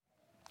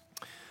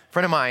A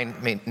friend of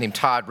mine named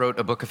Todd wrote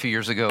a book a few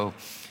years ago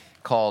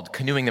called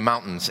Canoeing the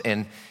Mountains,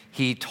 and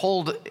he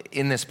told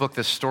in this book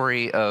the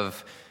story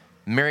of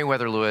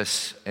Meriwether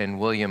Lewis and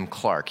William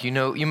Clark.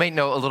 You may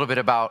know a little bit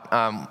about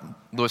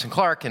Lewis and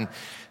Clark and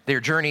their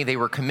journey. They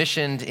were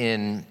commissioned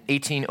in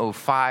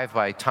 1805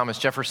 by Thomas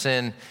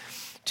Jefferson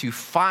to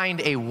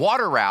find a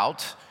water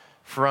route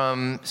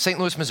from St.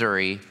 Louis,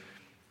 Missouri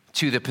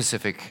to the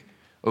Pacific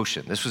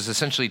Ocean. This was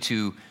essentially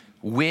to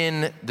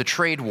win the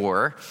trade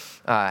war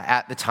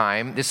at the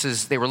time.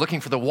 They were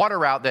looking for the water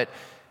route that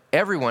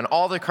everyone,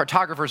 all the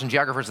cartographers and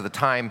geographers at the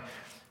time,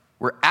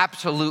 were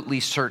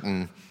absolutely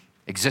certain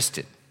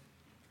existed.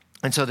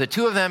 And so the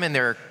two of them in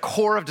their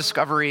core of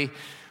discovery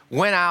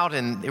went out,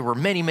 and there were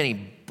many, many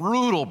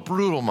brutal,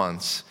 brutal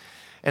months.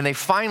 And they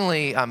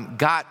finally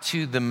got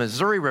to the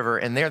Missouri River,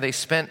 and there they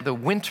spent the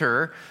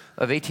winter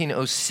of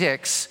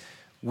 1806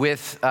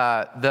 with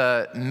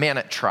the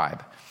Mannit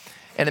tribe.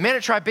 And the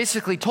Mannit tribe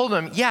basically told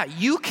them, yeah,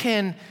 you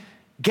can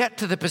get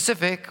to the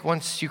Pacific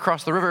once you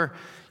cross the river.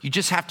 You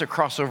just have to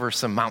cross over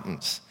some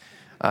mountains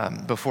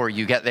before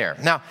you get there.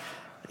 Now,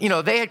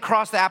 they had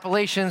crossed the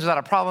Appalachians without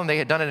a problem. They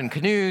had done it in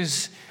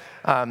canoes.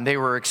 They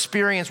were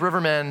experienced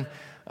rivermen.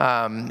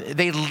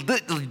 They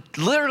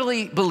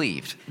literally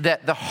believed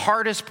that the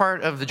hardest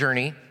part of the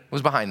journey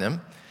was behind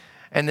them,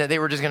 and that they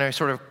were just going to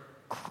sort of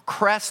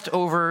crest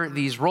over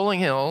these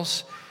rolling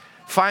hills,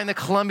 find the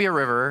Columbia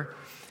River,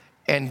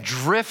 and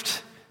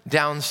drift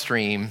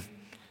downstream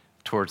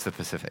towards the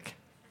Pacific.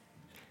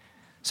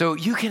 So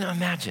you can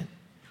imagine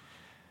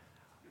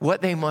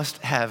what they must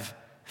have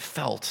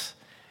felt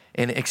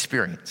and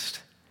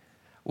experienced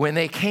when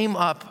they came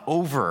up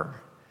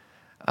over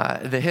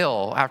the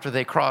hill after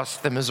they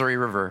crossed the Missouri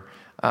River,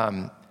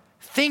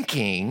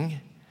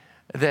 thinking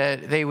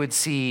that they would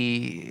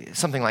see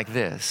something like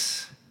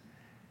this,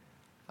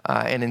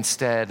 and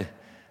instead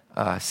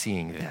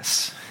seeing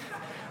this.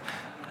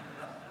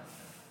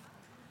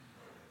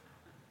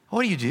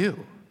 What do you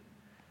do?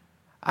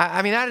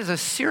 I mean, that is a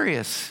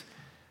serious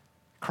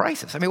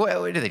crisis. I mean,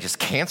 what, do they just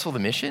cancel the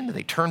mission? Do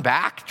they turn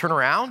back, turn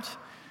around?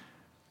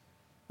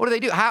 What do they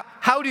do?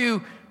 How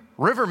do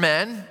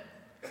rivermen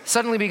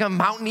suddenly become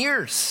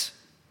mountaineers?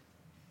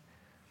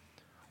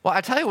 Well, I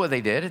tell you what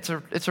they did.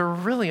 It's a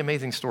really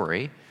amazing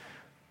story.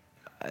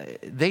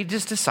 They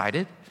just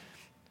decided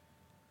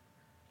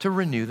to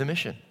renew the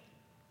mission.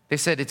 They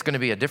said it's going to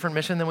be a different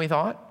mission than we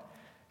thought.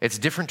 It's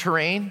different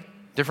terrain,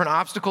 different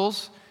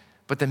obstacles,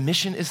 but the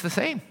mission is the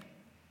same.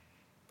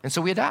 And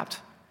so we adapt.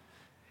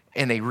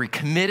 And they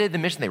recommitted the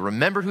mission. They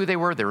remembered who they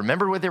were. They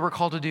remembered what they were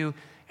called to do.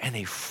 And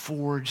they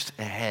forged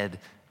ahead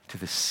to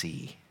the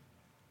sea.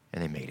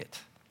 And they made it.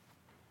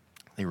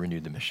 They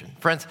renewed the mission.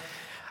 Friends,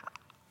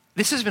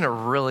 this has been a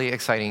really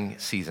exciting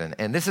season.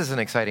 And this is an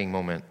exciting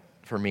moment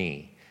for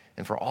me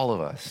and for all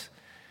of us.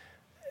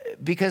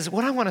 Because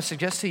what I want to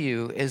suggest to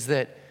you is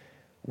that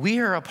we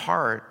are a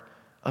part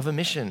of a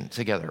mission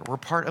together. We're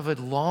part of a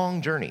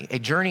long journey,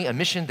 a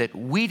mission that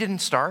we didn't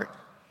start.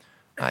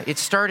 It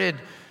started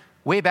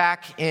way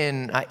back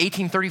in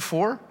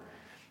 1834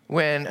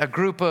 when a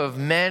group of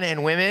men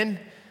and women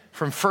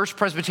from First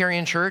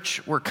Presbyterian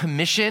Church were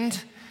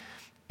commissioned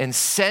and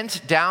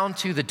sent down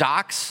to the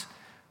docks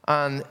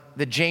on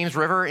the James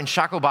River in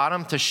Shockoe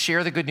Bottom to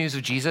share the good news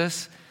of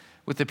Jesus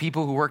with the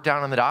people who worked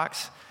down on the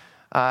docks.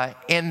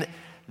 And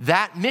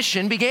that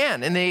mission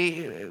began, and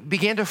they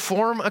began to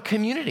form a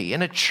community,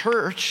 and a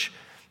church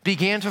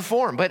began to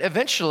form. But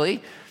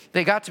eventually,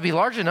 they got to be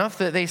large enough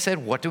that they said,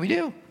 what do we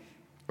do?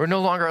 We're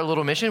no longer a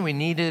little mission. We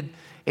needed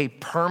a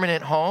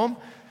permanent home.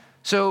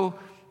 So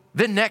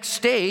the next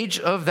stage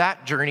of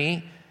that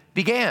journey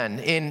began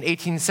in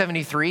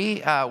 1873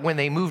 when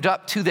they moved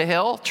up to the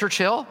hill, Church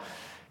Hill,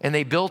 and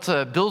they built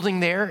a building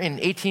there in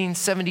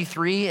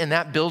 1873, and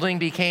that building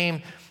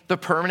became the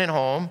permanent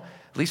home,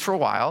 at least for a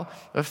while,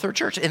 of Third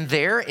Church. And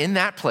there, in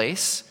that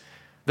place,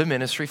 the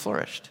ministry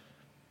flourished.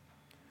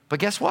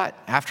 But guess what?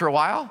 After a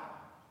while,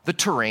 the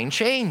terrain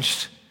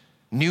changed.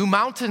 New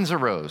mountains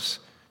arose,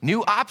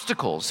 new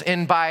obstacles.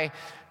 And by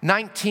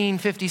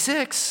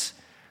 1956,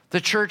 the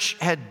church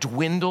had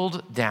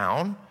dwindled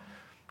down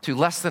to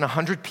less than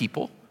 100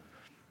 people.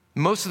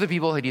 Most of the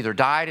people had either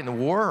died in the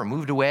war or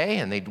moved away,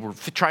 and they were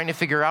trying to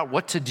figure out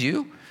what to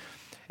do.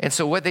 And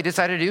so what they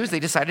decided to do is they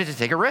decided to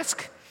take a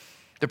risk.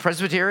 The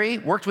presbytery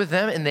worked with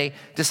them, and they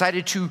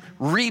decided to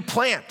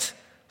replant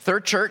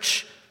Third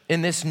Church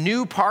in this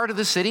new part of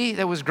the city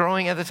that was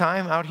growing at the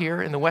time out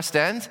here in the West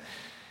End.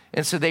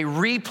 And so they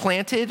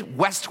replanted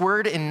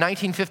westward in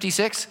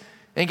 1956.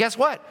 And guess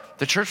what?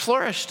 The church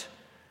flourished.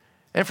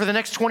 And for the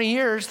next 20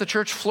 years, the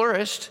church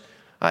flourished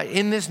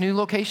in this new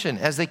location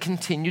as they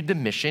continued the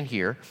mission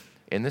here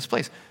in this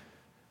place.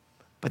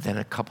 But then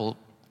a couple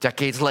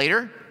decades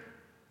later,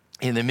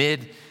 in the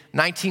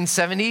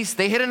mid-1970s,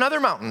 they hit another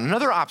mountain,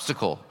 another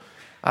obstacle.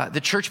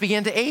 The church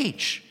began to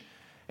age,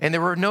 and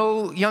there were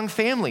no young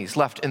families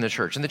left in the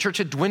church, and the church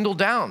had dwindled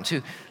down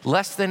to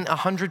less than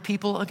 100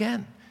 people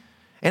again.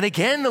 And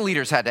again, the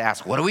leaders had to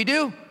ask, what do we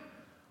do?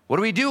 What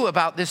do we do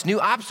about this new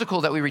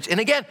obstacle that we reached? And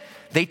again,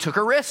 they took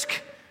a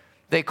risk.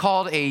 They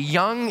called a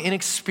young,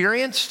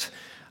 inexperienced,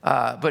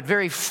 but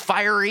very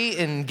fiery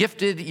and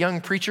gifted young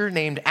preacher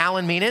named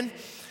Alan Meenan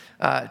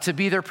to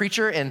be their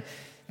preacher. And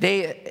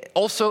they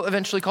also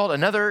eventually called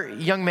another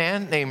young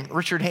man named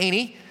Richard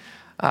Haney.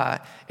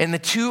 And the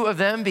two of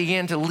them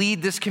began to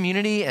lead this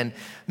community, and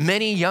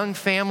many young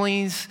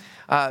families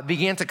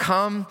began to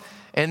come.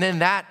 And then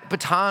that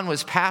baton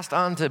was passed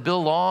on to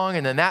Bill Long,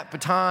 and then that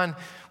baton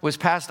was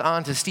passed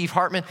on to Steve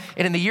Hartman.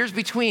 And in the years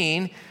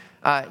between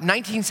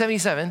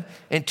 1977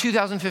 and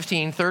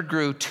 2015, Third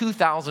grew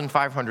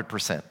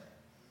 2,500%.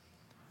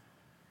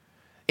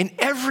 In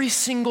every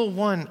single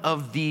one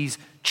of these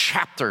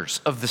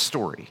chapters of the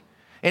story,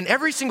 in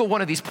every single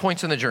one of these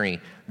points in the journey,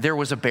 there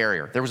was a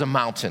barrier, there was a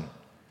mountain,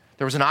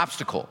 there was an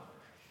obstacle.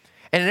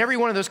 And in every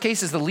one of those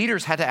cases, the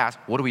leaders had to ask,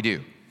 what do we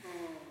do?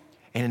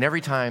 And in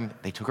every time,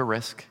 they took a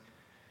risk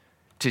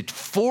to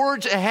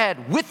forge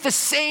ahead with the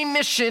same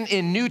mission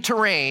in new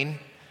terrain,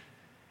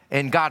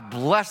 and God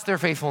blessed their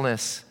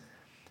faithfulness,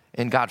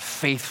 and God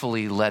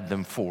faithfully led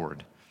them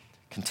forward,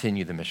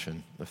 continue the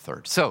mission of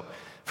Third. So,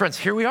 friends,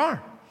 here we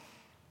are.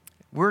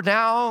 We're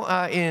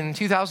now in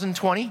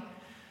 2020,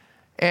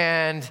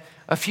 and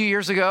a few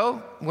years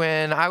ago,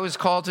 when I was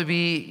called to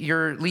be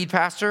your lead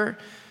pastor,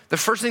 the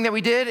first thing that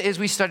we did is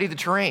we studied the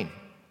terrain.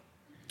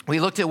 We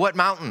looked at what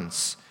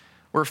mountains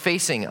were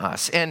facing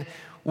us, and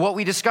what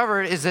we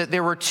discovered is that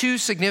there were two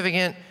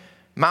significant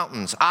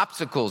mountains,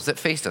 obstacles that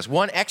faced us.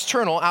 One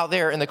external out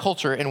there in the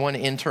culture and one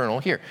internal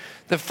here.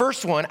 The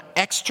first one,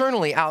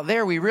 externally out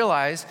there, we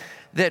realized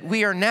that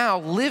we are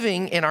now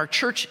living, and our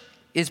church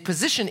is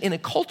positioned in a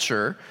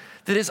culture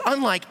that is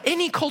unlike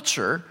any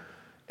culture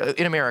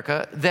in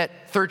America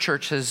that Third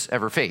Church has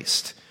ever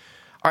faced.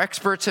 Our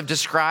experts have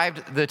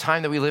described the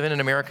time that we live in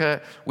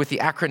America with the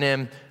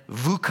acronym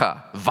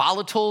VUCA,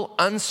 volatile,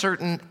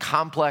 uncertain,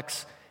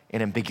 complex,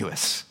 and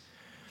ambiguous.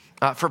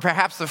 For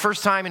perhaps the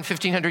first time in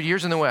 1,500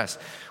 years in the West,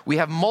 we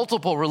have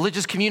multiple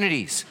religious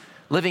communities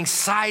living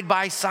side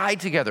by side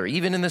together,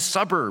 even in the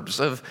suburbs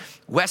of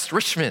West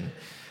Richmond.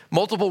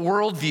 Multiple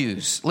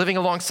worldviews living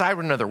alongside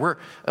one another. We're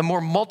a more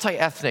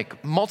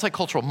multi-ethnic,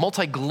 multicultural,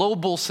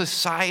 multi-global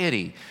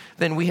society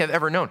than we have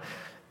ever known.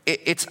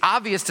 It's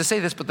obvious to say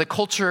this, but the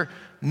culture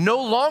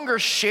no longer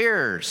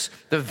shares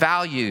the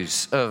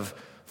values of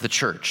the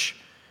church.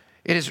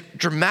 It has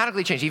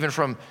dramatically changed, even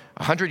from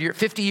 100 years,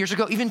 50 years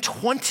ago, even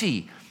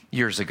 20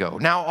 years ago.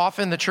 Now,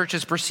 often the church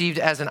is perceived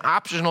as an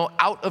optional,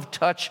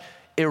 out-of-touch,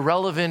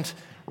 irrelevant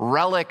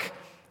relic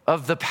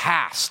of the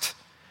past.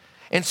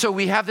 And so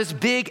we have this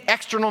big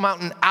external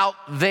mountain out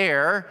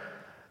there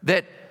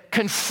that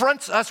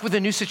confronts us with a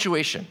new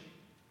situation.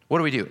 What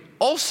do we do?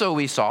 Also,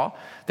 we saw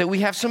that we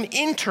have some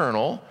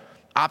internal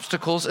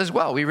obstacles as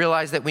well. We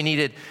realized that we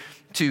needed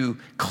to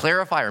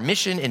clarify our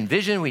mission and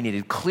vision. We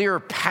needed clear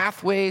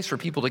pathways for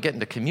people to get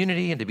into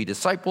community and to be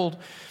discipled.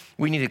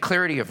 We needed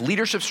clarity of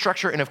leadership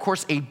structure. And of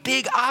course, a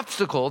big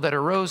obstacle that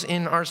arose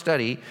in our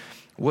study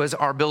was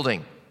our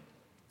building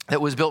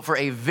that was built for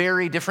a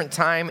very different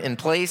time and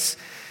place,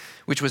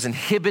 which was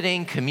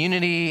inhibiting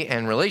community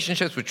and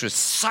relationships, which was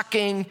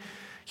sucking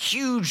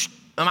huge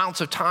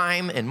amounts of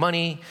time and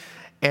money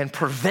and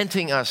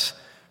preventing us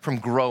from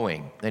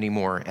growing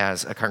anymore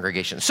as a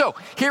congregation. So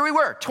here we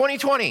were,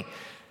 2020,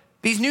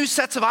 these new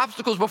sets of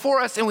obstacles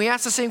before us, and we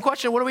asked the same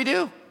question: what do we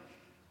do?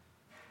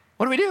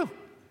 What do we do?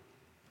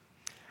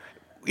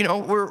 You know,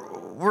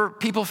 we're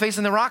people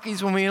facing the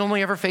Rockies when we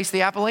only ever face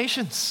the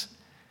Appalachians.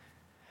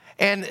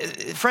 And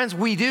friends,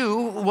 we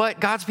do what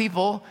God's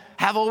people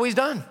have always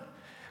done.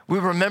 We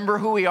remember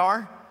who we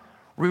are.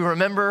 We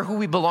remember who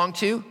we belong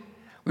to.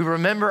 We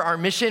remember our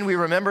mission. We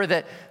remember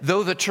that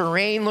though the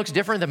terrain looks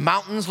different, the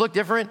mountains look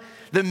different,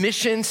 the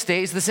mission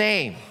stays the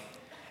same.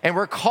 And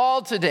we're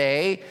called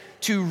today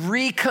to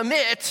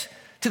recommit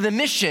to the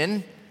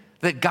mission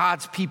that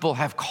God's people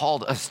have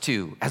called us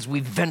to as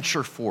we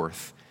venture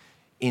forth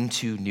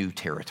into new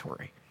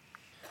territory.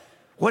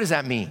 What does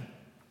that mean?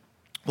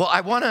 Well,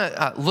 I want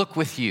to look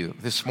with you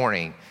this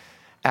morning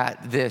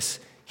at this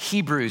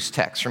Hebrews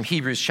text from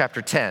Hebrews chapter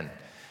 10,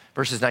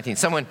 verses 19.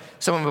 Someone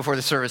before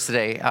the service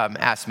today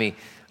asked me,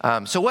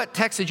 so what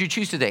text did you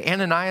choose today?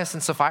 Ananias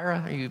and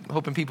Sapphira? Are you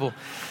hoping people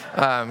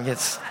no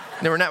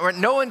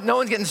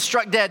one's getting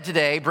struck dead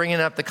today bringing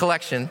up the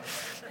collection.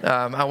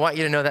 I want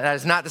you to know that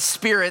is not the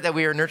spirit that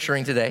we are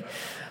nurturing today.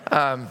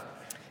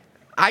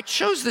 I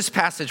chose this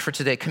passage for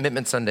today,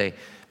 Commitment Sunday,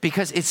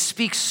 because it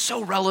speaks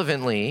so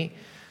relevantly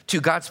to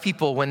God's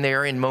people when they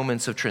are in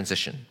moments of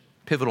transition,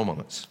 pivotal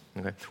moments.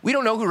 Okay? We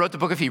don't know who wrote the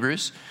book of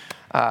Hebrews.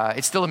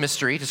 It's still a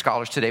mystery to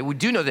scholars today. We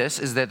do know this,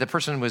 is that the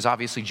person was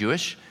obviously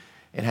Jewish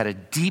and had a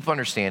deep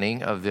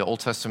understanding of the Old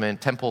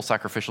Testament temple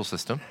sacrificial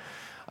system.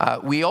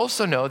 We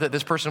also know that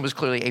this person was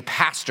clearly a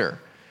pastor,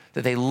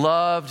 that they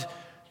loved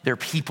their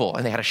people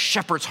and they had a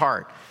shepherd's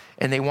heart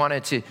and they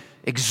wanted to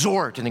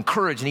exhort and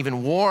encourage and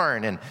even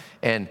warn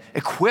and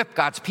equip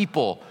God's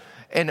people.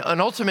 And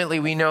ultimately,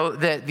 we know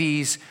that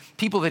these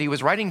people that he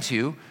was writing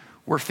to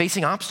were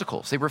facing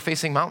obstacles. They were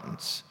facing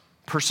mountains,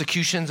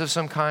 persecutions of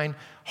some kind,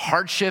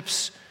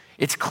 hardships.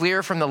 It's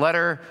clear from the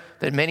letter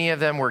that many of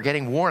them were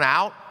getting worn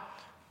out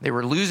They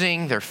were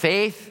losing their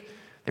faith.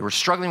 They were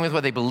struggling with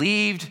what they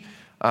believed.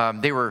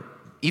 They were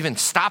even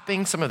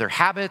stopping some of their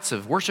habits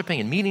of worshiping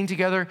and meeting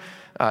together.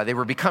 They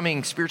were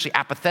becoming spiritually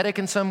apathetic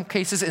in some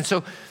cases. And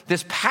so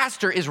this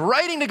pastor is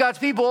writing to God's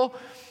people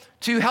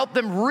to help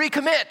them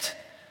recommit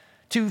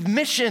to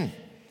mission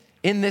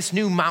in this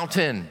new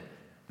mountain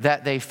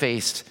that they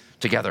faced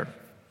together.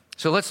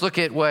 So let's look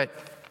at what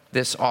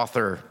this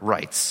author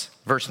writes.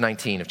 Verse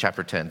 19 of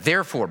chapter 10.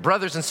 Therefore,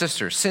 brothers and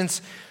sisters,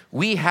 since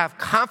we have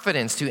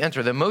confidence to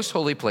enter the most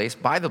holy place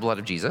by the blood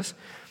of Jesus,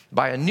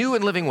 by a new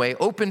and living way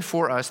opened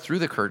for us through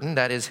the curtain,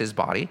 that is his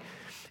body,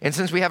 and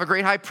since we have a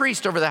great high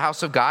priest over the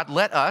house of God,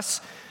 let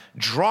us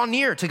draw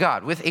near to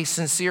God with a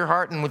sincere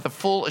heart and with the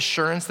full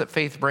assurance that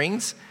faith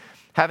brings,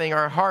 having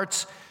our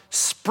hearts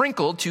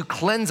sprinkled to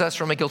cleanse us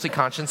from a guilty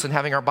conscience and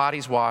having our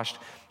bodies washed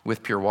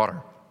with pure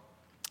water.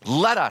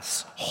 Let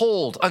us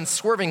hold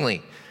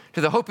unswervingly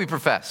to the hope we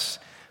profess,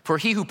 for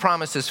he who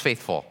promised is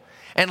faithful.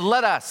 And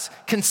let us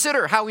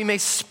consider how we may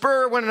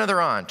spur one another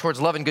on towards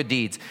love and good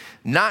deeds,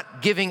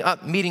 not giving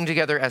up meeting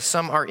together as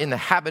some are in the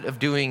habit of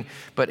doing,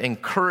 but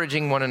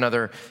encouraging one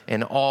another,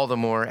 and all the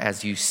more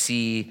as you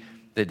see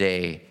the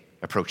day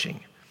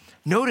approaching.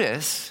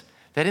 Notice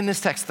that in this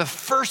text, the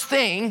first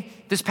thing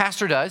this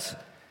pastor does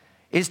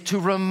is to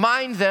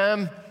remind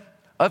them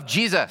of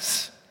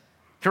Jesus,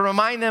 to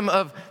remind them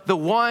of the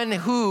one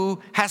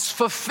who has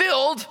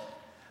fulfilled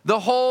the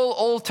whole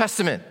Old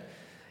Testament.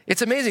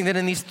 It's amazing that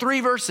in these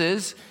 3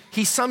 verses,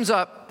 he sums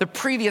up the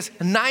previous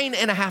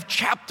 9.5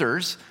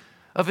 chapters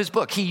of his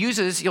book. He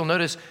uses, you'll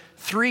notice,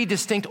 3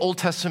 distinct Old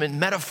Testament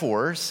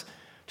metaphors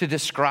to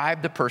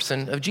describe the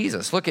person of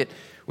Jesus. Look at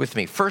with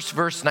me. First,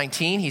 verse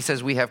 19, he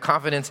says, we have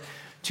confidence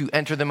to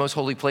enter the most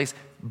holy place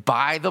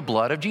by the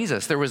blood of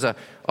Jesus. There was a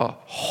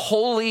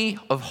holy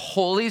of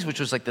holies, which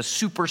was like the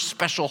super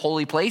special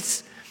holy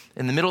place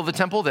in the middle of the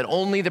temple that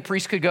only the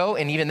priest could go,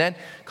 and even then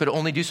could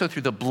only do so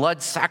through the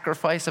blood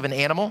sacrifice of an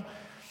animal.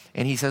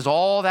 And he says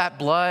all that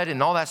blood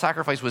and all that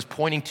sacrifice was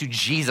pointing to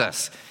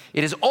Jesus.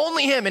 It is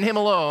only him and him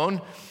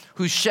alone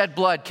whose shed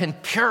blood can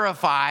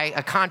purify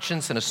a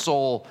conscience and a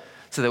soul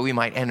so that we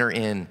might enter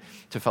in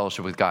to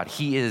fellowship with God.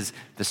 He is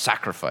the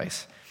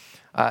sacrifice.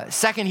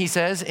 Second, he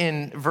says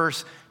in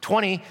verse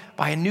 20,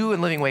 by a new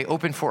and living way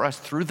opened for us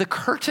through the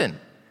curtain.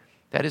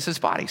 That is his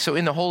body. So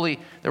in the holy,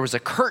 there was a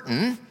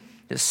curtain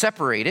that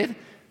separated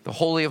the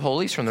Holy of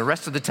Holies from the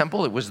rest of the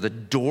temple. It was the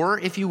door,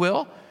 if you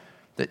will,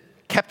 that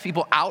kept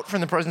people out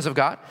from the presence of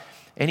God.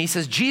 And he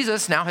says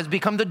Jesus now has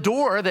become the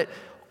door that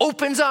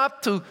opens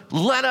up to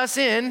let us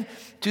in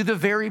to the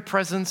very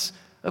presence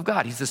of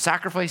God. He's the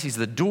sacrifice, he's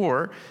the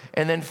door.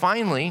 And then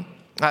finally,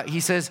 he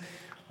says,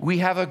 we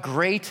have a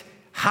great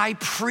high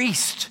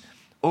priest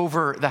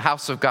over the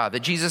house of God. That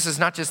Jesus is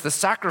not just the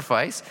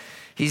sacrifice,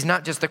 he's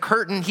not just the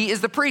curtain, he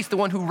is the priest, the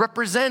one who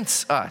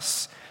represents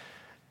us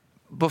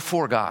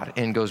before God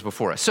and goes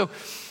before us. So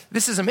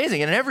this is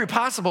amazing. And in every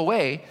possible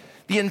way,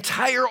 the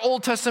entire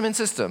Old Testament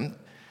system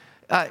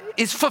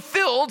is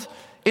fulfilled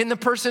in the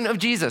person of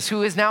Jesus,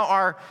 who is now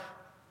our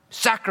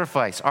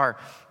sacrifice, our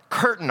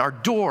curtain, our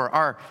door,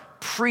 our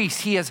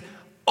priest. He has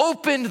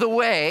opened the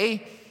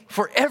way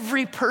for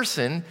every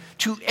person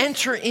to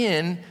enter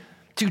in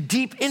to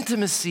deep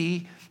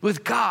intimacy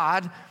with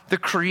God, the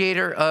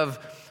creator of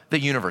the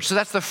universe. So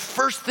that's the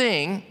first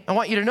thing. I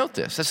want you to note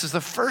this. This is the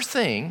first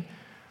thing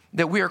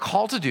that we are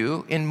called to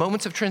do in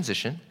moments of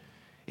transition,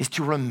 is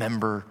to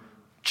remember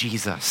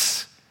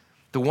Jesus,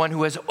 the one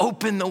who has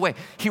opened the way.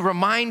 He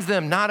reminds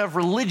them not of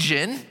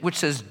religion, which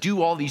says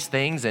do all these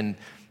things and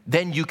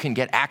then you can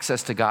get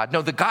access to God.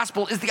 No, the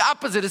gospel is the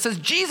opposite. It says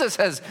Jesus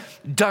has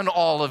done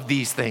all of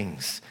these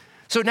things.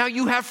 So now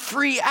you have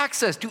free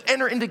access to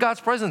enter into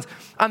God's presence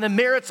on the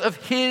merits of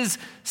his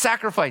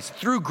sacrifice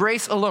through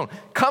grace alone.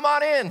 Come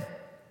on in.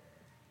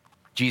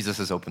 Jesus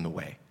has opened the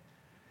way.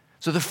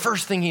 So the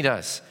first thing he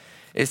does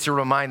is to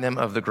remind them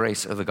of the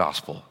grace of the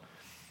gospel.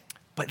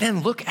 But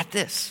then look at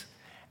this.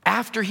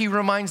 After he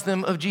reminds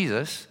them of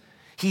Jesus,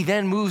 he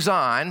then moves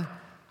on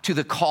to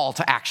the call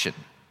to action.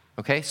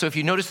 Okay, so if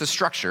you notice the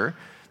structure,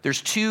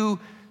 there's 2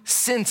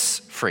 since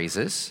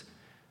phrases.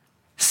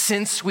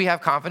 Since we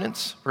have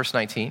confidence, verse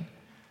 19.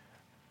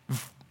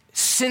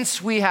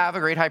 Since we have a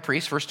great high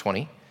priest, verse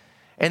 20.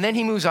 And then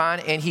he moves on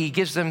and he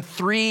gives them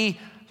 3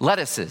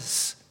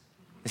 lettuces.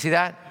 You see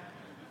that?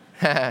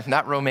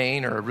 Not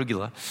romaine or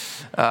arugula.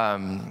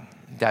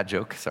 Dad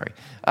joke, sorry.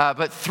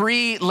 But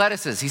 3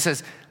 lettuces. He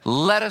says,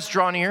 let us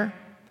draw near,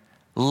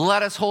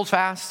 let us hold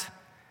fast,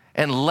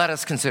 and let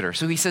us consider.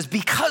 So he says,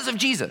 because of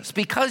Jesus,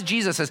 because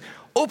Jesus has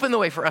opened the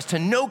way for us to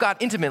know God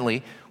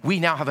intimately, we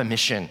now have a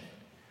mission.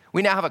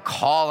 We now have a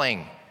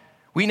calling.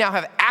 We now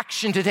have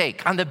action to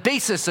take on the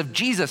basis of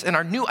Jesus and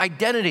our new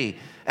identity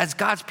as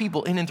God's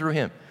people in and through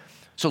him.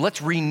 So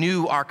let's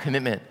renew our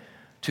commitment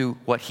to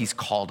what he's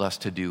called us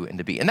to do and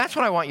to be. And that's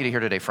what I want you to hear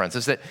today, friends,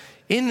 is that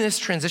in this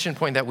transition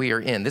point that we are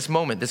in, this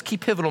moment, this key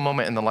pivotal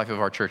moment in the life of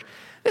our church,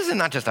 this is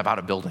not just about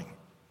a building.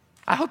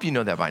 I hope you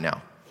know that by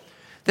now.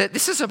 That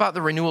this is about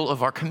the renewal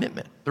of our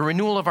commitment, the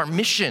renewal of our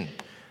mission,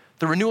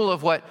 the renewal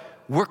of what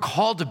we're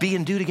called to be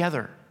and do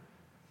together.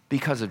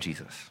 because of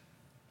Jesus.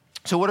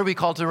 So what are we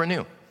called to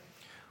renew?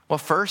 Well,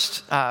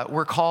 first,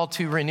 we're called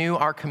to renew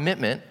our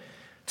commitment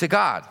to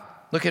God.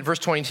 Look at verse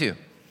 22.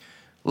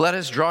 Let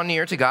us draw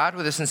near to God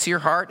with a sincere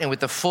heart and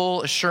with the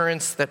full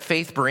assurance that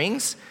faith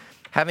brings,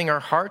 having our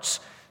hearts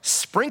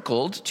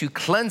sprinkled to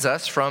cleanse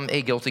us from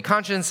a guilty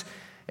conscience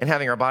and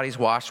having our bodies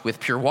washed with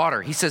pure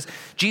water. He says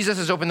Jesus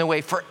has opened the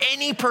way for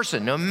any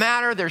person, no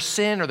matter their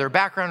sin or their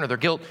background or their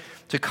guilt,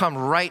 to come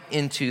right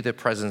into the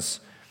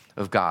presence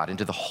of God,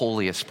 into the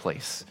holiest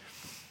place.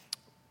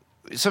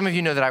 Some of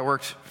you know that I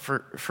worked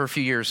for a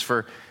few years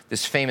for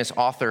this famous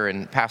author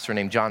and pastor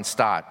named John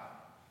Stott.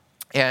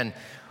 And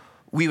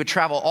we would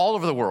travel all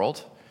over the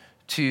world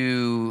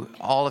to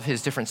all of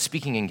his different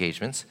speaking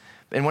engagements.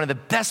 And one of the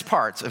best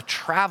parts of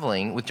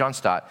traveling with John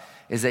Stott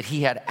is that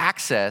he had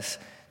access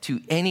to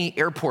any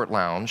airport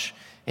lounge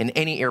in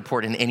any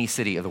airport in any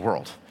city of the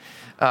world.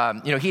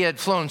 He had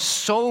flown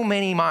so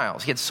many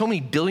miles. He had so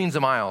many billions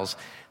of miles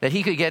that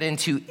he could get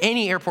into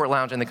any airport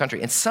lounge in the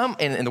country and some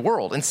in the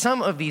world. And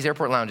some of these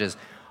airport lounges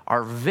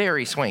are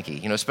very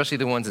swanky, especially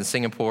the ones in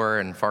Singapore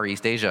and Far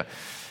East Asia.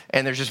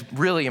 And they're just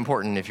really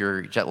important if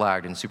you're jet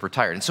lagged and super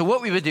tired. And so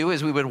what we would do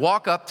is we would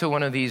walk up to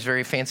one of these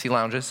very fancy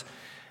lounges,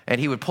 and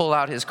he would pull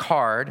out his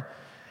card,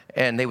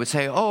 and they would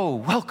say, "Oh,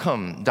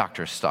 welcome,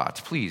 Dr.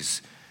 Stott.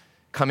 Please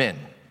come in."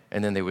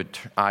 And then they would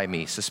eye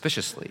me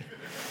suspiciously.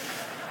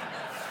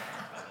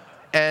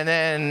 and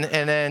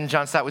then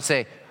John Stott would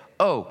say,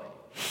 "Oh,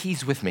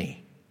 he's with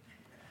me."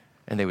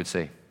 And they would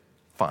say,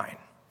 "Fine,"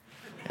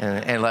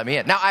 and let me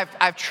in. Now,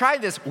 I've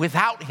tried this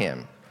without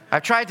him.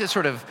 I've tried to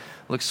sort of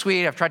look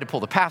sweet. I've tried to pull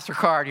the pastor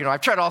card.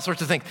 I've tried all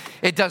sorts of things.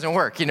 It doesn't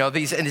work. And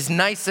as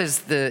nice as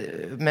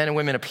the men and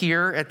women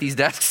appear at these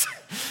desks,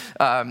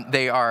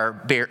 they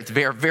are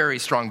very, very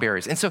strong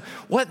barriers. And so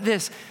what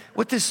this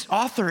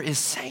author is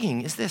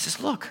saying is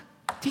this: look,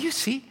 do you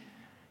see?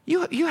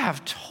 You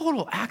have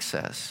total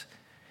access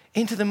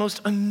into the most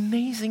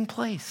amazing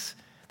place,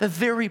 the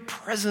very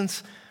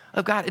presence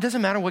of God. It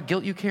doesn't matter what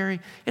guilt you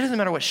carry. It doesn't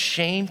matter what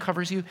shame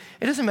covers you.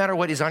 It doesn't matter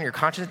what is on your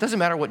conscience. It doesn't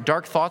matter what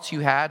dark thoughts you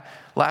had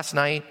last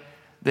night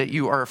that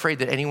you are afraid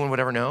that anyone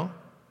would ever know.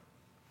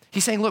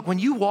 He's saying, look, when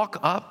you walk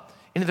up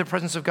into the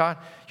presence of God,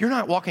 you're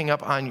not walking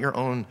up on your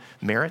own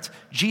merits.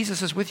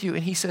 Jesus is with you,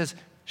 and he says,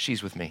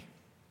 she's with me.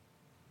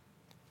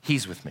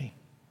 He's with me.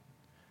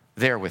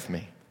 They're with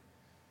me.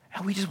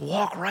 And we just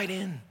walk right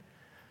in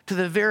to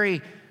the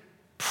very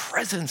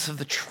presence of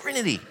the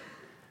Trinity.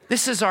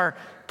 This is our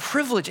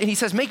privilege. And he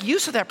says, make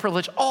use of that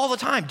privilege all the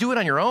time. Do it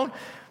on your own.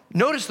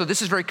 Notice, though,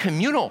 this is very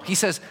communal. He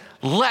says,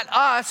 let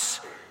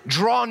us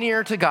draw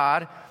near to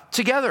God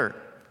together.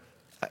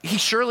 He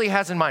surely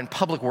has in mind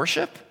public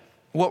worship,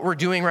 what we're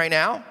doing right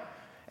now,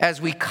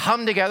 as we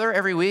come together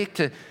every week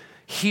to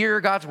hear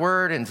God's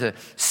word and to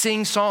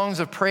sing songs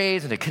of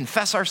praise and to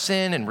confess our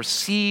sin and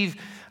receive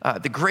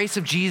the grace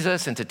of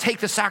Jesus and to take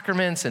the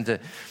sacraments and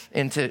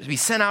to be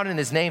sent out in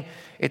his name.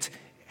 It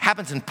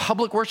happens in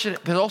public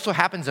worship, but it also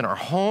happens in our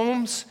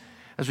homes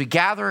as we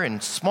gather in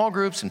small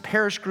groups and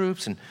parish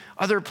groups and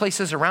other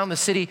places around the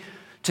city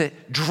to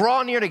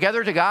draw near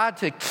together to God,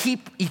 to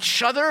keep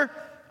each other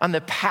on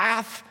the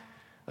path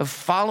of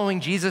following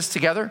Jesus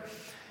together.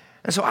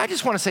 And so I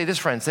just want to say this,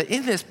 friends, that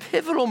in this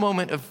pivotal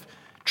moment of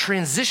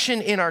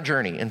transition in our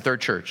journey in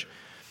Third Church,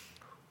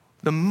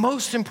 the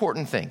most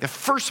important thing, the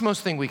first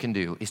most thing we can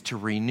do is to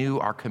renew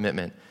our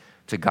commitment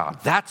to God.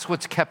 That's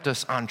what's kept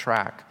us on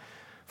track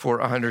for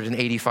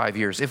 185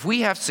 years. If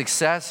we have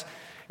success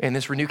in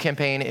this Renew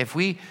campaign, if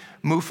we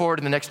move forward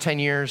in the next 10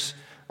 years,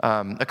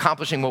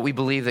 accomplishing what we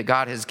believe that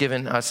God has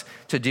given us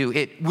to do,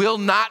 it will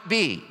not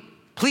be,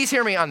 please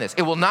hear me on this,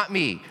 it will not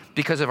be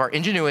because of our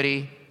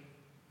ingenuity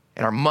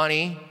and our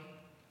money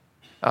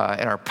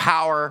and our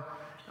power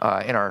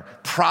and our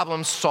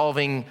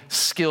problem-solving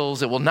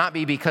skills. It will not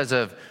be because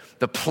of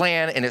the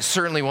plan, and it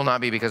certainly will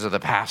not be because of the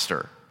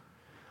pastor.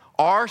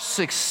 Our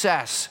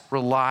success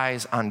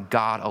relies on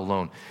God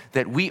alone,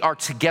 that we are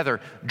together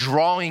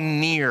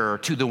drawing near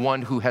to the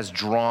one who has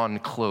drawn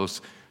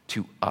close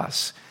to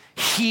us.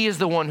 He is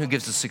the one who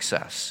gives us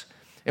success,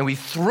 and we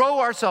throw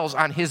ourselves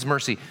on his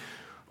mercy.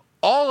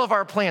 All of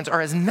our plans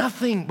are as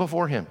nothing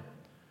before him.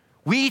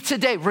 We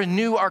today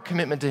renew our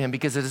commitment to him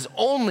because it is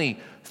only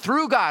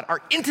through God,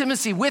 our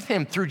intimacy with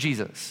him through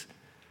Jesus,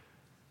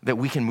 that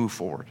we can move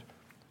forward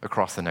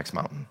across the next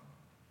mountain.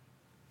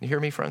 You hear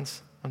me,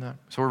 friends, on that?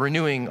 So we're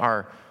renewing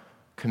our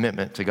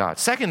commitment to God.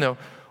 Second, though,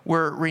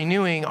 we're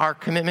renewing our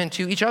commitment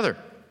to each other.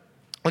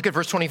 Look at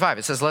verse 25.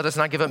 It says, let us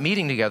not give up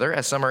meeting together,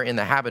 as some are in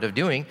the habit of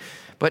doing,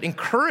 but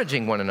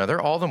encouraging one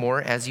another all the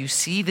more as you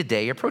see the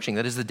day approaching.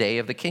 That is the day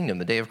of the kingdom,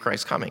 the day of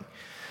Christ's coming.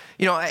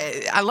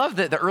 I love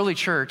that the early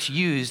church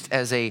used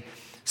as a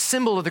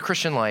symbol of the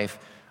Christian life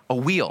a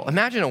wheel.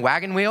 Imagine a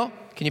wagon wheel.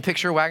 Can you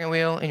picture a wagon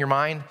wheel in your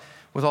mind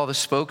with all the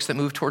spokes that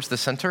move towards the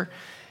center?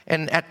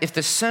 And if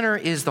the center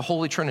is the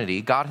Holy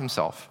Trinity, God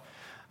himself,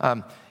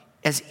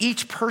 as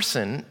each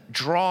person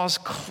draws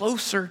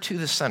closer to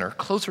the center,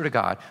 closer to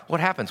God,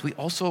 what happens? We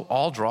also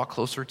all draw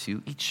closer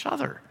to each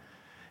other.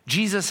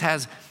 Jesus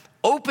has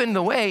open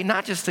the way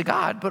not just to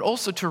God, but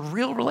also to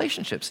real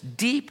relationships,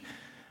 deep,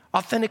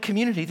 authentic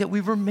community that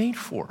we were made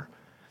for.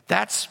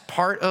 That's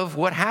part of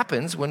what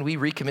happens when we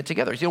recommit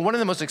together. You know, one of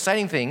the most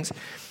exciting things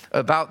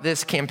about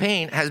this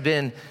campaign has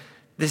been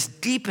this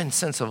deepened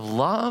sense of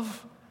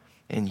love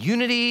and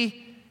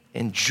unity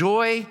and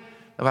joy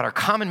about our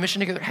common mission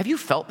together. Have you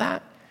felt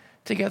that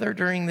together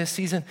during this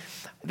season?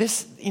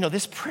 This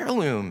prayer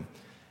loom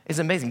is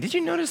amazing. Did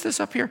you notice this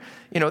up here?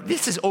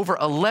 This is over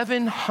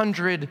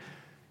 1,100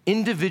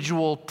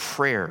 individual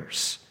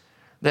prayers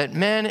that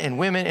men and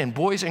women and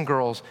boys and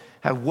girls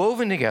have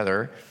woven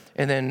together.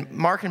 And then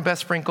Mark and Beth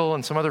Sprinkle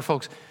and some other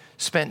folks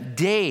spent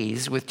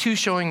days with two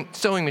sewing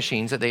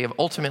machines that they have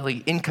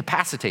ultimately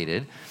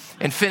incapacitated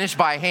and finished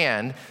by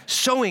hand,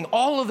 sewing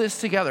all of this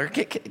together.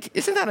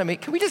 Isn't that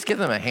amazing? Can we just give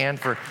them a hand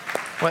for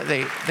what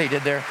they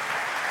did there?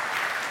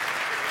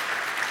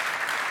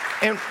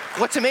 And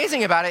what's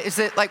amazing about it is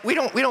that we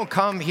don't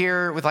come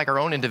here with our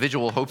own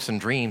individual hopes and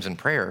dreams and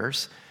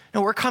prayers.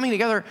 No, we're coming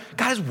together.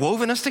 God has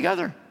woven us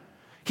together.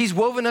 He's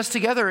woven us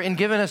together and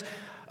given us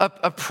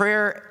a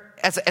prayer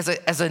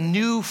as a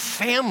new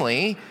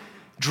family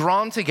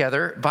drawn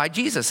together by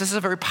Jesus. This is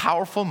a very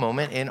powerful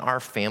moment in our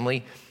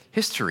family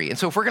history. And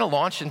so if we're going to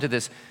launch into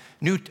this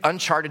new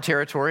uncharted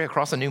territory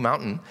across a new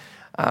mountain,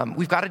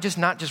 we've got to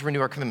not just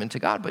renew our commitment to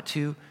God, but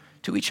to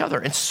each other.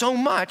 And so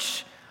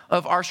much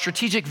of our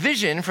strategic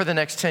vision for the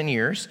next 10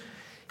 years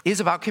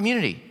is about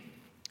community.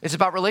 It's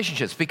about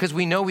relationships, because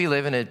we know we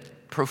live in a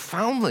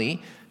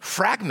profoundly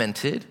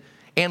fragmented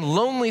and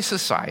lonely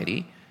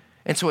society.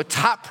 And so a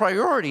top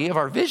priority of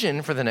our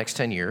vision for the next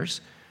 10 years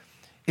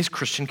is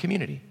Christian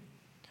community.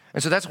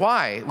 And so that's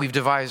why we've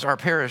devised our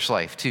parish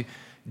life, to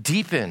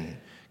deepen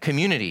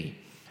community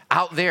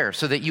out there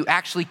so that you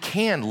actually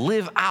can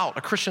live out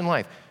a Christian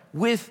life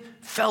with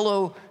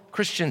fellow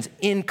Christians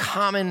in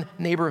common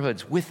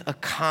neighborhoods with a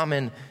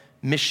common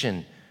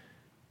mission,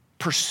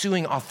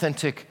 pursuing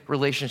authentic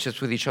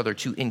relationships with each other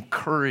to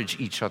encourage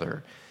each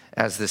other,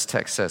 as this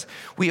text says.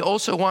 We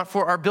also want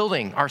for our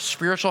building, our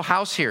spiritual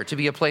house here, to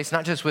be a place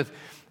not just with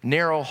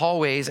narrow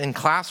hallways and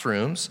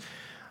classrooms,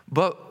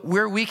 but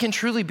where we can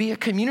truly be a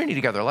community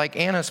together, like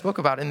Anna spoke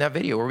about in that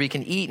video, where we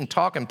can eat and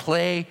talk and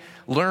play,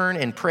 learn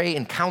and pray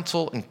and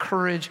counsel,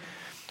 encourage.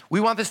 We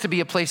want this to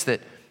be a place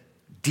that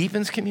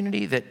deepens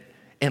community, that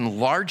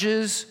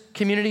enlarges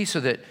community,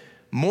 so that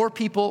more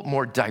people,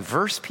 more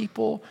diverse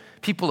people,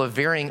 people of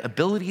varying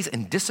abilities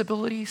and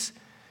disabilities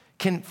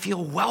can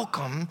feel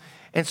welcome,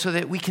 and so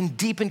that we can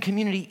deepen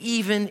community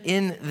even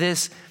in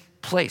this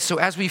place. So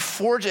as we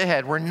forge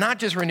ahead, we're not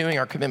just renewing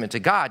our commitment to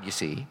God, you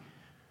see,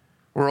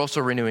 we're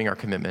also renewing our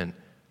commitment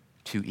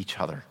to each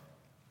other,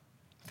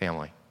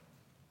 family.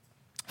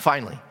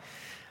 Finally,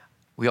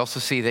 we also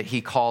see that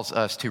he calls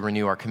us to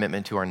renew our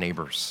commitment to our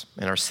neighbors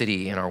and our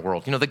city and our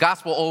world. The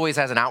gospel always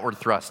has an outward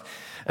thrust.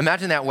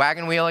 Imagine that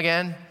wagon wheel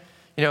again.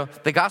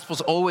 The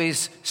gospel's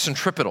always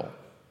centripetal. Do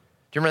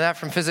you remember that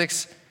from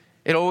physics?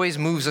 It always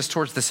moves us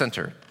towards the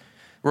center.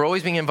 We're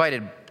always being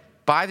invited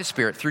by the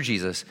Spirit through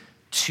Jesus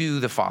to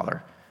the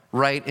Father,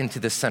 right into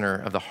the center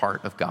of the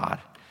heart of God.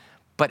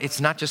 But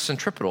it's not just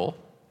centripetal.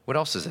 What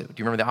else is it? Do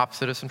you remember the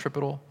opposite of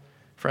centripetal,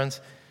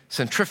 friends?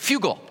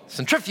 Centrifugal.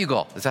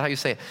 Centrifugal. Is that how you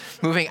say it?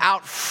 Moving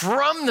out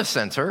from the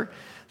center,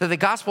 that the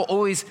gospel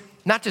always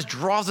not just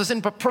draws us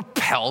in, but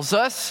propels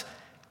us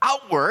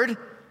outward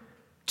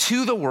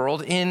to the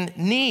world in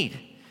need.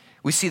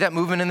 We see that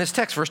movement in this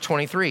text, verse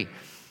 23. It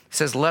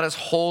says, let us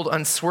hold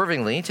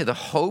unswervingly to the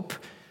hope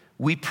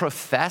we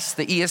profess.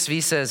 The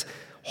ESV says,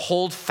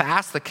 hold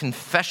fast the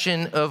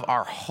confession of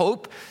our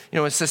hope. In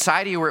a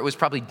society where it was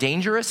probably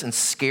dangerous and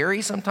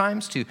scary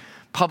sometimes to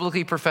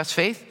publicly profess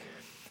faith,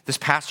 this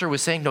pastor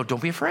was saying, no,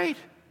 don't be afraid.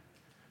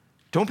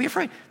 Don't be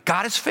afraid.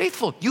 God is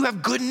faithful. You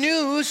have good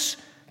news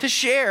to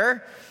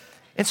share.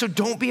 And so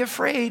don't be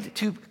afraid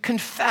to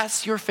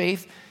confess your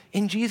faith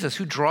in Jesus,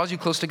 who draws you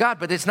close to God.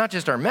 But it's not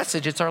just our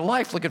message, it's our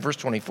life. Look at verse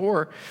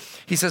 24.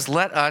 He says,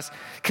 let us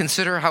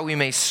consider how we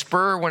may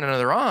spur one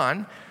another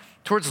on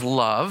towards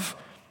love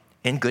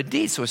and good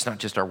deeds. So it's not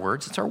just our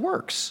words, it's our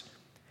works.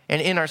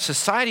 And in our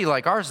society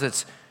like ours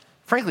that's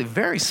frankly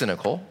very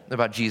cynical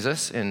about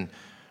Jesus and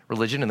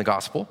religion and the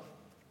gospel,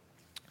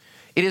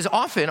 it is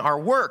often our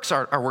works,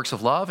 our works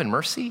of love and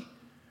mercy,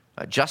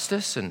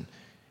 justice and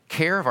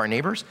care of our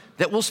neighbors,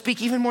 that will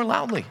speak even more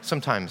loudly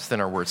sometimes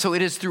than our words. So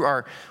it is through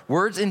our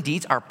words and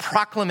deeds, our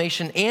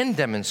proclamation and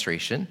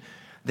demonstration,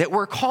 that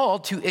we're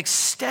called to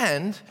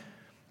extend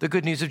the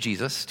good news of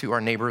Jesus to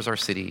our neighbors, our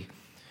city,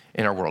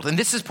 and our world. And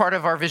this is part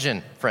of our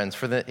vision, friends.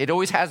 It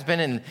always has been,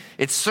 and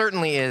it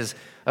certainly is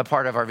a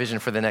part of our vision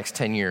for the next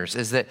 10 years,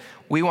 is that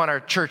we want our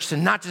church to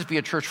not just be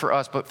a church for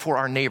us, but for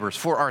our neighbors,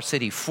 for our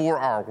city, for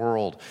our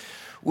world.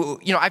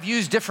 I've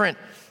used different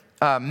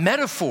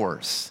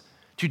metaphors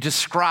to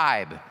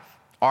describe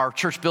our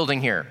church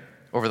building here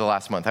over the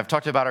last month. I've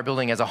talked about our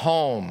building as a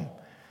home,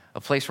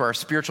 a place where our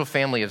spiritual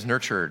family is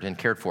nurtured and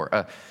cared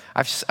for.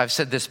 I've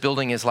said this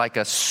building is like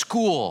a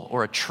school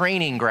or a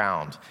training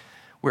ground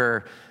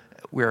where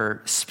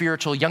where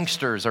spiritual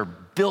youngsters are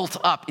built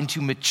up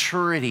into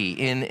maturity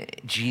in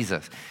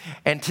Jesus.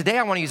 And today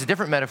I want to use a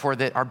different metaphor,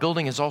 that our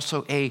building is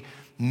also a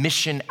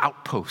mission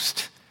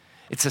outpost.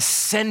 It's a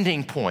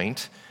sending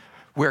point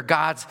where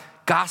God's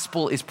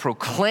gospel is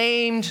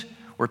proclaimed,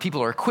 where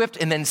people are equipped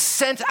and then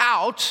sent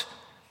out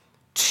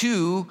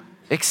to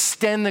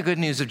extend the good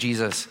news of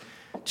Jesus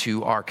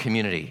to our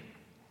community.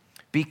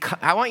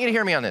 I want you to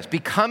hear me on this.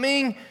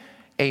 Becoming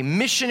a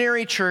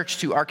missionary church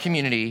to our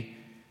community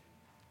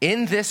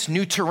in this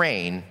new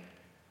terrain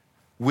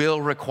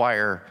will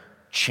require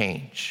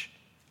change.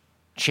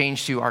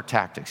 Change to our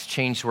tactics,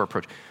 change to our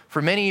approach.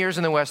 For many years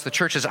in the West, the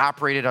church has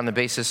operated on the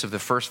basis of the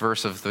first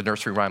verse of the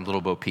nursery rhyme, Little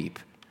Bo Peep.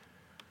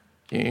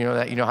 You know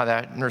that? You know how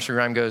that nursery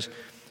rhyme goes? It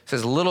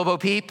says, Little Bo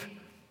Peep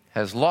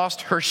has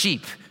lost her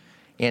sheep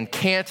and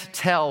can't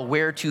tell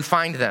where to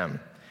find them.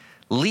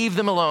 Leave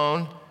them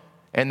alone,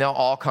 and they'll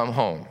all come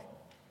home,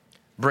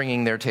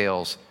 bringing their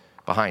tails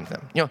behind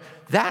them. You know,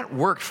 that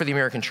worked for the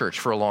American church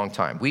for a long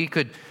time. We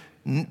could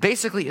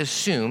basically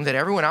assume that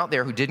everyone out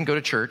there who didn't go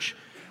to church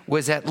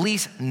was at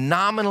least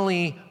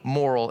nominally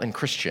moral and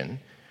Christian.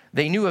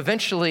 They knew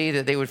eventually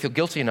that they would feel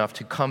guilty enough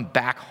to come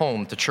back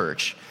home to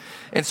church.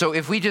 And so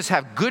if we just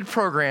have good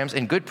programs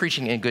and good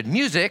preaching and good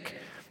music,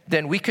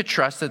 then we could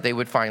trust that they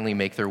would finally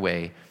make their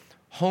way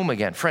home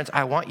again. Friends,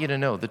 I want you to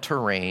know the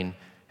terrain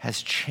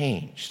has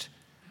changed.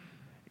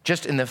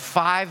 Just in the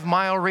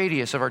 5-mile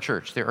radius of our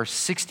church, there are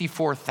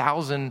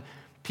 64,000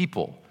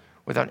 people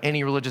without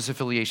any religious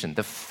affiliation.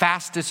 The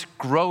fastest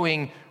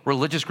growing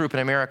religious group in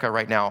America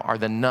right now are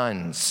the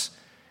nuns.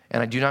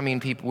 And I do not mean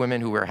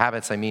women who wear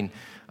habits. I mean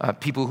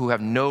people who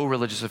have no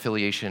religious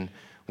affiliation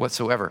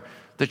whatsoever.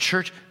 The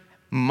church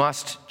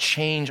must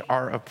change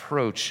our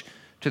approach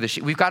to the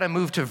sheep. We've got to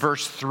move to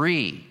verse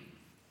 3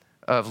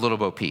 of Little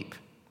Bo Peep.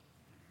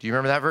 Do you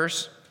remember that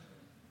verse?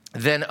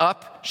 Then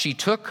up she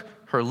took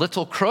her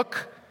little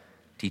crook,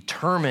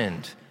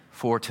 determined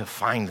for to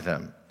find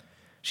them.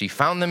 She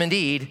found them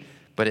indeed,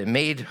 but it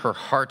made her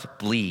heart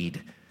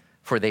bleed,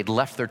 for they'd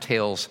left their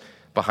tails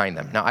behind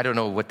them. Now, I don't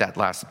know what that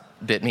last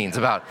bit means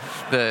about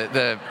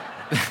the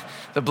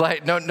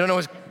blight. Don't know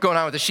what's going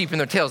on with the sheep and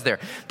their tails there.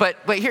 But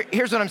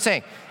here's what I'm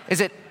saying, is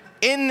that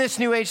in this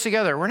new age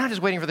together, we're not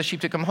just waiting for the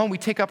sheep to come home. We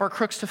take up our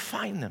crooks to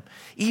find them,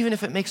 even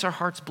if it makes our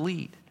hearts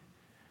bleed.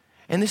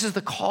 And this is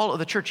the call of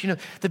the church. You know,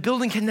 the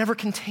building can never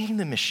contain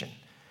the mission.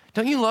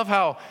 Don't you love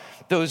how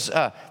those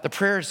the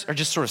prayers are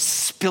just sort of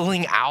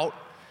spilling out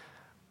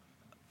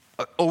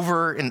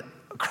over and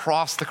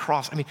across the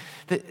cross? I mean,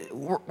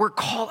 we're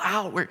called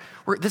out.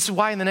 This is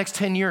why in the next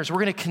 10 years,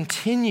 we're going to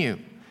continue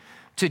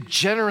to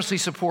generously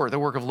support the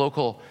work of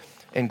local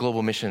and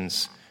global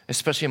missions,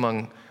 especially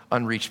among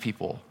unreached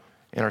people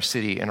in our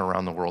city and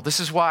around the world. This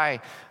is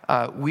why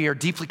we are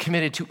deeply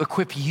committed to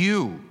equip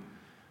you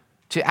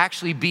to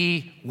actually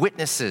be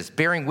witnesses,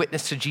 bearing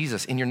witness to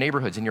Jesus in your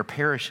neighborhoods, in your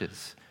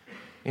parishes,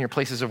 in your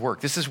places of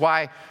work. This is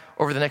why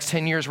over the next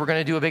 10 years, we're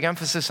going to do a big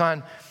emphasis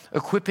on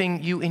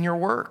equipping you in your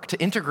work, to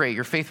integrate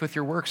your faith with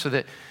your work so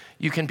that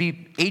you can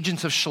be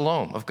agents of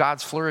shalom, of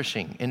God's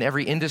flourishing in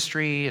every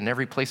industry and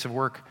every place of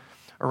work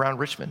around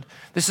Richmond.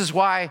 This is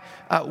why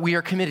we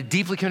are committed,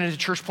 deeply committed to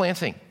church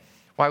planting,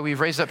 why we've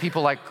raised up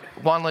people like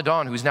Juan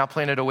Ladon, who's now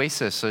planted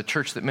Oasis, a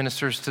church that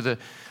ministers to the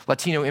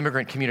Latino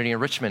immigrant community in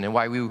Richmond, and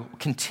why we will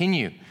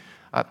continue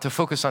to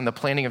focus on the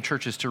planting of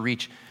churches to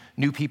reach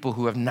new people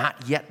who have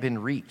not yet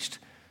been reached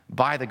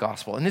by the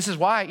gospel. And this is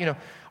why, you know,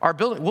 our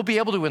building, we'll be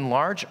able to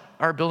enlarge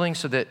our building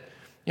so that,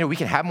 you know, we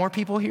can have more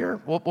people here.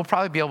 We'll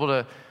probably be able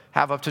to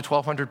have up to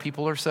 1,200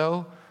 people or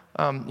so,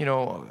 you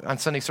know, on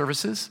Sunday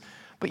services.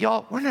 But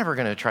y'all, we're never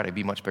going to try to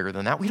be much bigger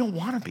than that. We don't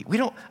want to be.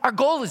 Our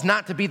goal is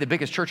not to be the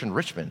biggest church in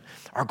Richmond.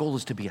 Our goal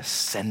is to be a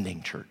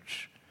sending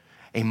church,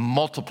 a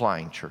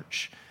multiplying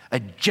church, a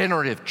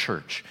generative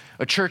church,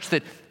 a church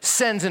that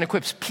sends and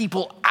equips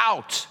people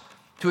out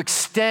to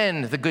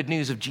extend the good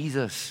news of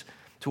Jesus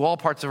to all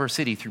parts of our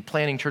city through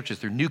planting churches,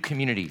 through new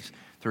communities,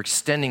 through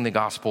extending the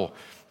gospel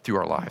through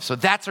our lives. So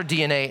that's our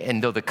DNA,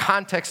 and though the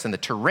context and the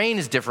terrain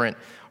is different,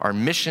 our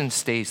mission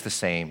stays the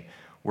same.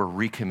 We're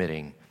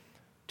recommitting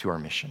to our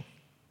mission.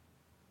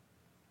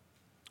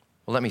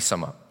 Well, let me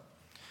sum up.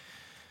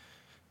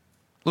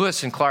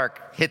 Lewis and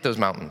Clark hit those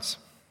mountains.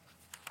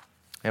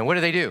 And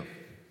what do?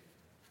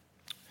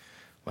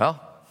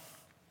 Well,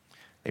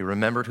 they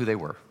remembered who they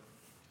were.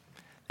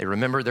 They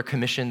remembered their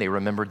commission. They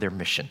remembered their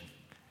mission.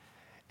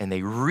 And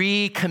they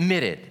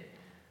recommitted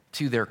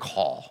to their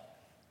call,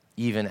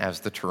 even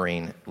as the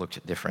terrain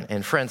looked different.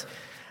 And friends,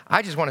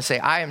 I just want to say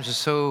I am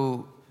just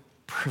so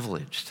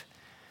privileged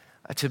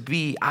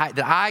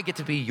that I get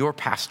to be your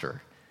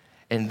pastor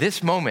in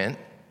this moment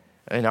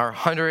in our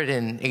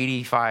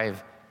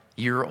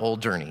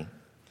 185-year-old journey.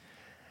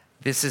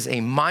 This is a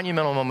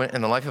monumental moment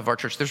in the life of our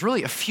church. There's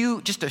really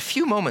just a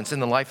few moments in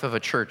the life of a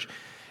church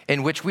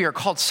in which we are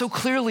called so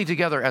clearly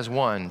together as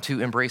one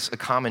to embrace a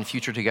common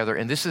future together.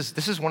 And this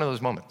is one of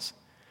those moments.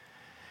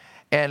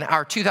 And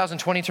our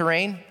 2020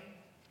 terrain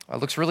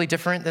looks really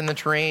different than the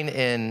terrain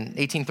in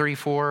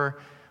 1834 or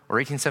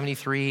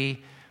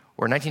 1873 or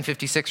or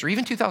 1956 or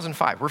even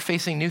 2005. We're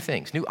facing new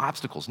things, new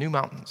obstacles, new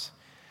mountains.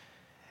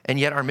 And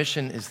yet our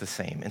mission is the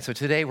same. And so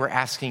today we're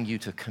asking you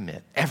to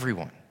commit,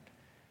 everyone.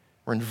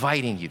 We're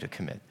inviting you to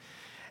commit.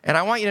 And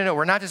I want you to know,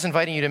 we're not just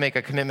inviting you to make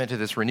a commitment to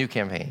this Renew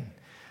campaign.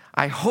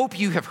 I hope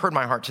you have heard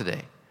my heart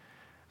today,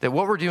 that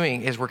what we're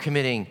doing is we're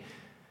recommitting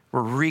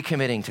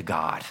to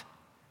God,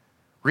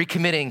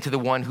 recommitting to the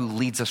one who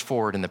leads us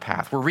forward in the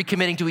path. We're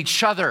recommitting to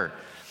each other,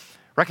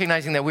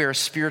 recognizing that we are a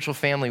spiritual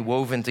family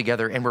woven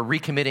together, and we're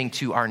recommitting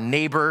to our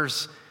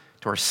neighbors,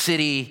 to our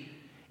city,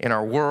 and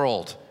our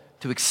world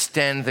to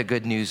extend the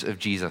good news of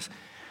Jesus.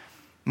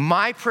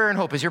 My prayer and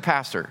hope as your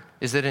pastor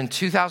is that in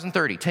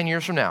 2030, 10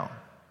 years from now,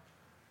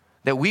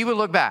 that we would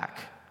look back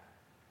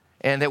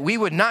and that we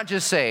would not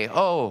just say,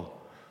 oh,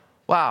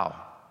 wow,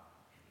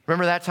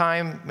 remember that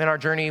time in our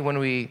journey when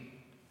we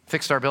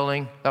fixed our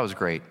building? That was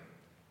great.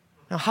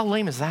 Now, how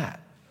lame is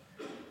that?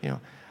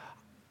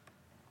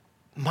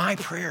 My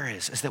prayer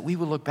is that we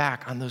would look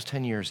back on those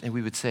 10 years and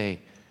we would say,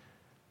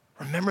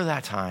 remember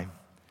that time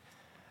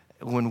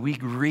when we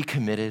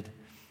recommitted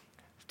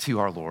to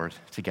our Lord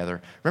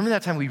together? Remember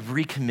that time we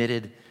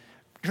recommitted?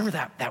 Remember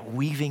that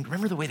weaving?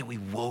 Remember the way that we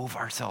wove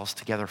ourselves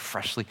together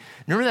freshly?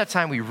 Remember that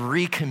time we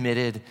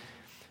recommitted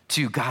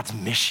to God's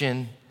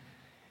mission?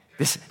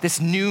 This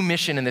new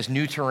mission and this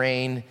new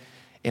terrain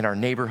in our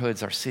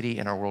neighborhoods, our city,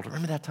 and our world.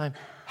 Remember that time?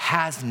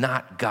 Has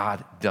not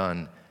God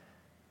done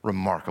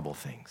remarkable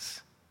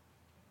things?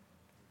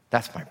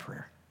 That's my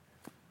prayer.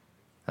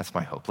 That's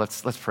my hope.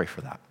 Let's pray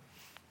for that.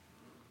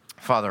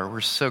 Father,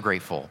 we're so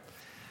grateful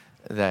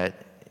that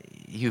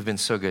you've been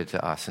so good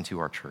to us and to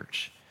our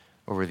church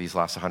over these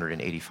last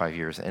 185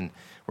 years. And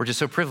we're just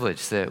so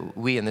privileged that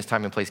we in this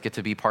time and place get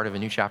to be part of a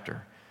new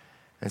chapter.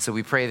 And so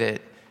we pray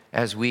that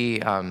as we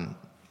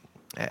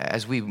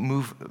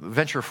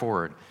venture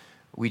forward,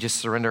 we just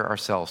surrender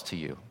ourselves to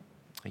you.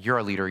 You're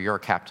our leader, you're our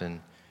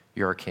captain,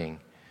 you're our king.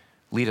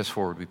 Lead us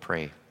forward, we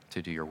pray,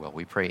 to do your will.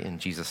 We pray in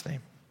Jesus'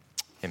 name.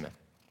 Amen.